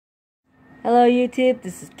Hello YouTube,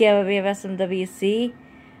 this is Gabby of SMWC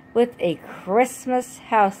with a Christmas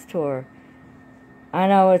house tour. I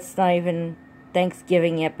know it's not even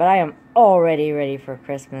Thanksgiving yet, but I am already ready for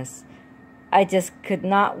Christmas. I just could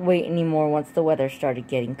not wait anymore once the weather started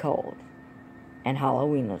getting cold and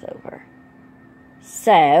Halloween was over.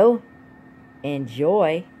 So,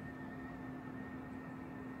 enjoy.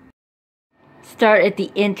 Start at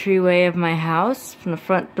the entryway of my house from the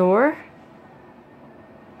front door.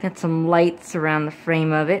 Got some lights around the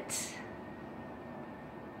frame of it.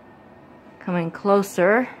 Coming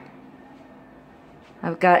closer,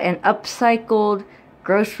 I've got an upcycled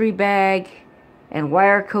grocery bag and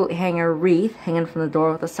wire coat hanger wreath hanging from the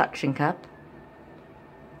door with a suction cup.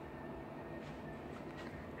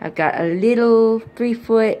 I've got a little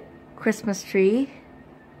 3-foot Christmas tree,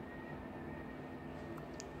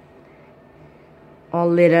 all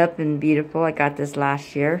lit up and beautiful. I got this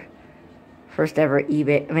last year. First ever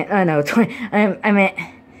eBay, I meant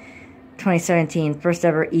 2017, first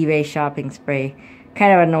ever eBay shopping spree.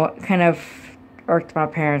 Kind of irked my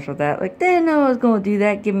parents with that. Like, they didn't know I was going to do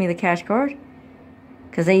that, give me the cash card.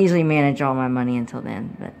 Because they usually manage all my money until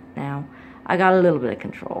then. But now, I got a little bit of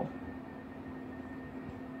control.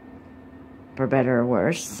 For better or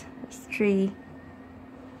worse. This tree.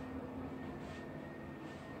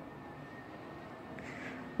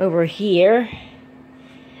 Over here,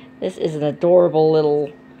 this is an adorable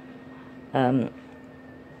little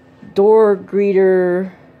door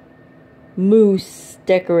greeter moose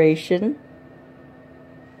decoration.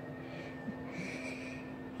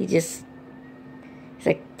 He's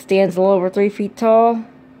like stands a little over 3 feet tall.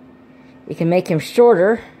 You can make him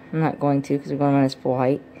shorter. I'm not going to because we're going on his full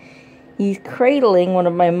height. He's cradling one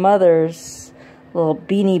of my mother's little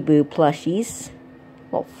Beanie Boo plushies.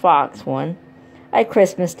 Little fox one. I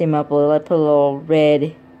Christmased him up a little. I put a little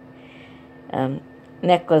red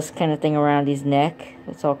necklace kind of thing around his neck.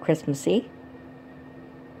 It's all Christmassy.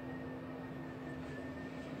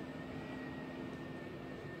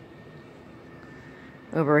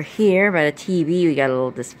 Over here by the TV we got a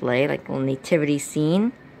little display, like a little nativity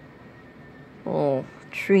scene. A little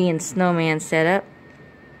tree and snowman setup.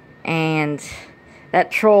 And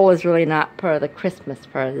that troll is really not part of the Christmas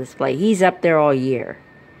part of the display. He's up there all year.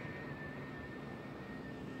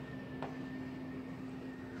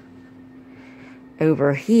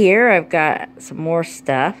 Over here, I've got some more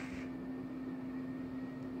stuff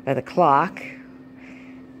by the clock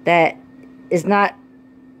that is not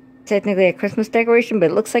technically a Christmas decoration,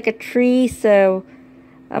 but it looks like a tree, so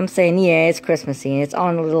I'm saying, yeah, it's Christmassy, and it's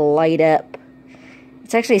on a little light up.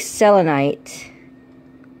 It's actually selenite,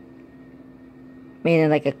 made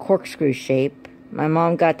in like a corkscrew shape. My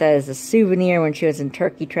mom got that as a souvenir when she was in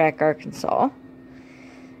Turkey Track, Arkansas.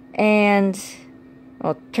 And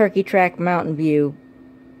well, Turkey Track, Mountain View,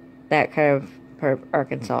 that kind of part of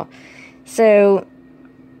Arkansas. So,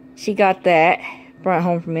 she got that, brought it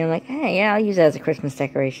home for me. I'm like, hey, yeah, I'll use that as a Christmas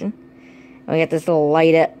decoration. And we got this little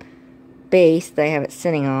light up base that I have it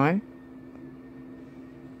sitting on.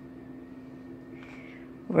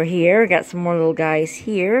 Over here, we got some more little guys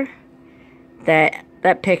here. That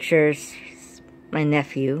picture's my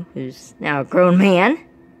nephew, who's now a grown man.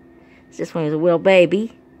 It's just when he was a little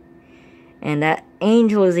baby. And that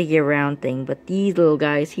angel is a year-round thing, but these little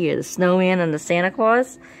guys here, the snowman and the Santa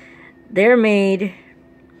Claus, they're made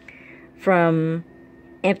from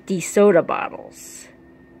empty soda bottles.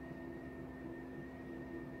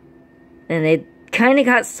 And they kind of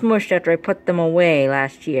got smushed after I put them away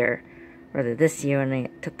last year. Or this year when I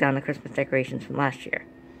took down the Christmas decorations from last year.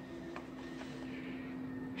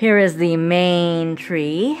 Here is the main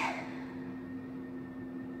tree.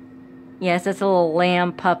 Yes, it's a little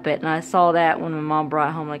lamb puppet, and I saw that when my mom brought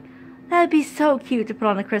it home. Like, that'd be so cute to put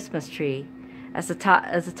on the Christmas tree as a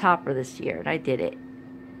topper this year, and I did it.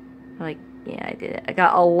 I'm like, yeah, I did it. I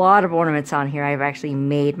got a lot of ornaments on here I've actually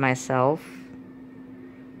made myself.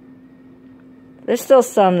 There's still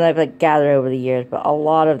some that I've like gathered over the years, but a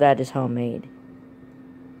lot of that is homemade.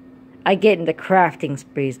 I get into crafting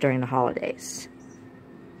sprees during the holidays.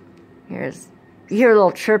 You hear a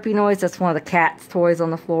little chirpy noise? That's one of the cat's toys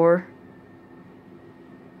on the floor.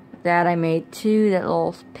 That I made too, that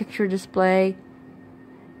little picture display.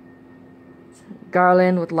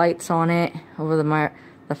 Garland with lights on it over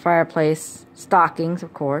the fireplace. Stockings,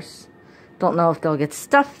 of course. Don't know if they'll get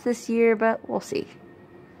stuffed this year, but we'll see.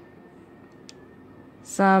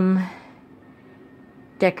 Some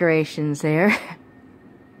decorations there.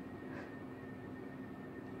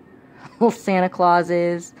 Little Santa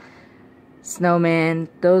Clauses, snowmen.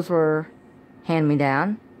 Those were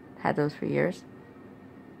hand-me-down. Had those for years.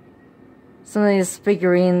 Some of these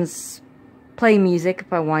figurines play music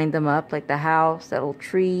if I wind them up, like the house, that little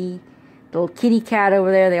tree, the little kitty cat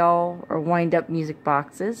over there. They all are wind up music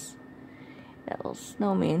boxes. That little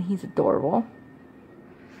snowman, he's adorable.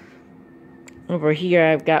 Over here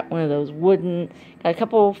I've got one of those wooden, got a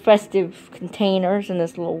couple festive containers and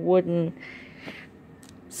this little wooden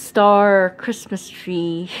star Christmas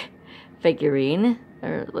tree figurine,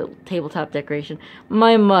 or little tabletop decoration.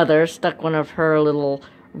 My mother stuck one of her little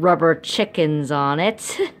rubber chickens on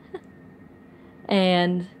it.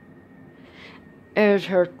 And there's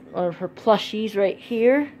one of her plushies right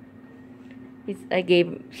here. She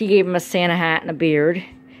gave him a Santa hat and a beard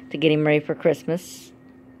to get him ready for Christmas.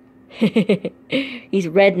 He's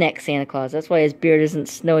redneck Santa Claus. That's why his beard isn't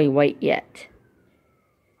snowy white yet.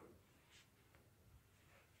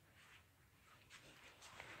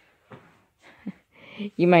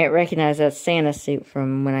 You might recognize that Santa suit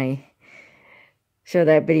from when I showed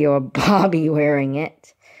that video of Bobby wearing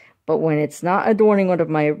it. But when it's not adorning one of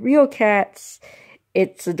my real cats,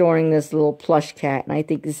 it's adorning this little plush cat. And I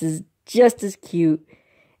think this is just as cute.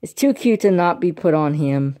 It's too cute to not be put on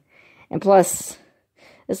him. And plus,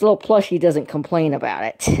 this little plushie doesn't complain about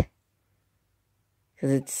it.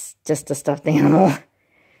 Because it's just a stuffed animal.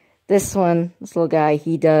 This one, this little guy,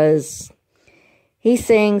 he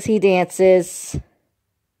sings, he dances.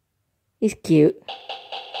 He's cute.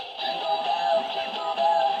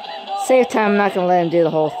 Save time, I'm not going to let him do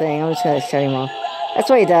the whole thing. I'm just going to shut him off. That's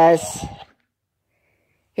what he does.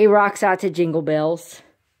 He rocks out to Jingle Bells.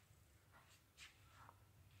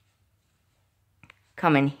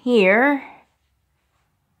 Come in here.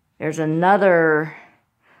 There's another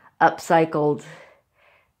upcycled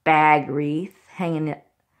bag wreath hanging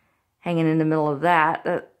in the middle of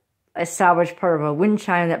that. I salvaged part of a wind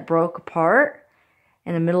chime that broke apart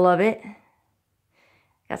in the middle of it.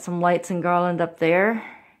 Got some lights and garland up there.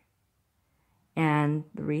 And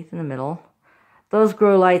the wreath in the middle. Those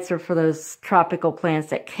grow lights are for those tropical plants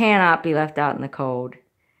that cannot be left out in the cold.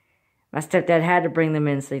 My stepdad had to bring them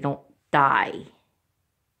in so they don't die.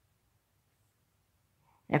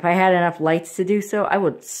 If I had enough lights to do so, I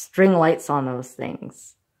would string lights on those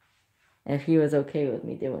things. And if he was okay with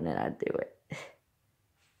me doing it, I'd do it. A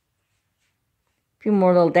few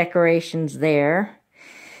more little decorations there.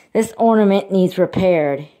 This ornament needs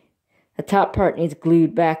repaired. The top part needs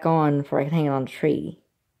glued back on before I can hang it on a tree.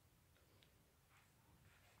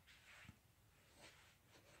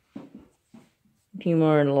 A few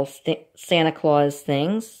more little Santa Claus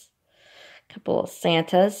things. A couple of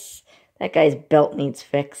Santas. That guy's belt needs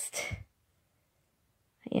fixed.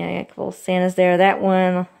 Yeah, I got a couple of Santas there. That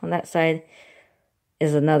one on that side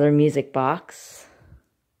is another music box.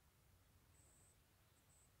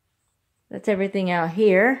 That's everything out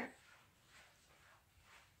here.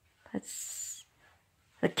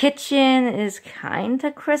 The kitchen is kind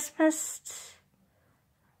of Christmas.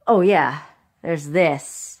 Oh yeah, there's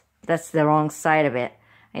this. That's the wrong side of it.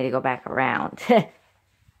 I need to go back around.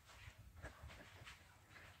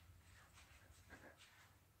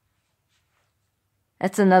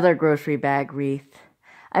 That's another grocery bag wreath.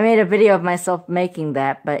 I made a video of myself making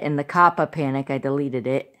that, but in the COPPA panic, I deleted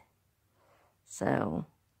it. So,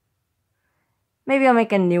 maybe I'll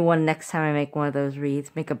make a new one next time I make one of those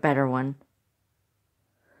wreaths. Make a better one.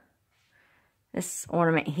 This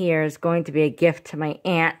ornament here is going to be a gift to my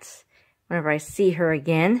aunt whenever I see her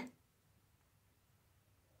again.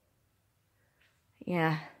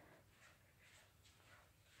 Yeah.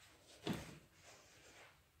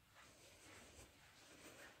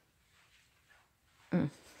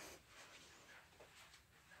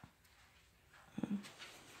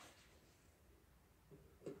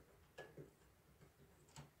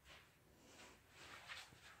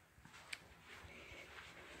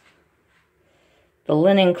 The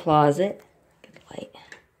linen closet. Good light.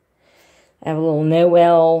 I have a little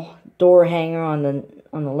Noel door hanger on the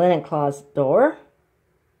linen closet door.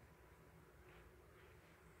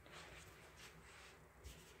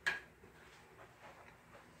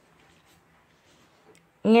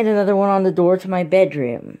 And another one on the door to my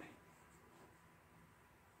bedroom.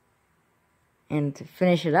 And to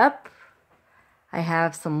finish it up, I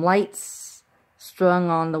have some lights strung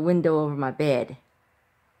on the window over my bed.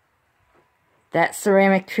 That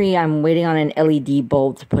ceramic tree, I'm waiting on an LED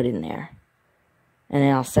bulb to put in there. And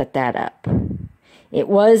then I'll set that up. It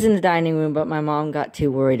was in the dining room, but my mom got too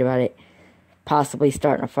worried about it possibly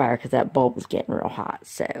starting a fire because that bulb was getting real hot.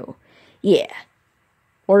 So, yeah.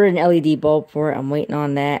 Ordered an LED bulb for it. I'm waiting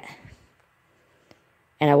on that.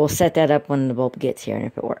 And I will set that up when the bulb gets here and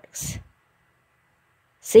if it works.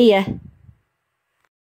 See ya.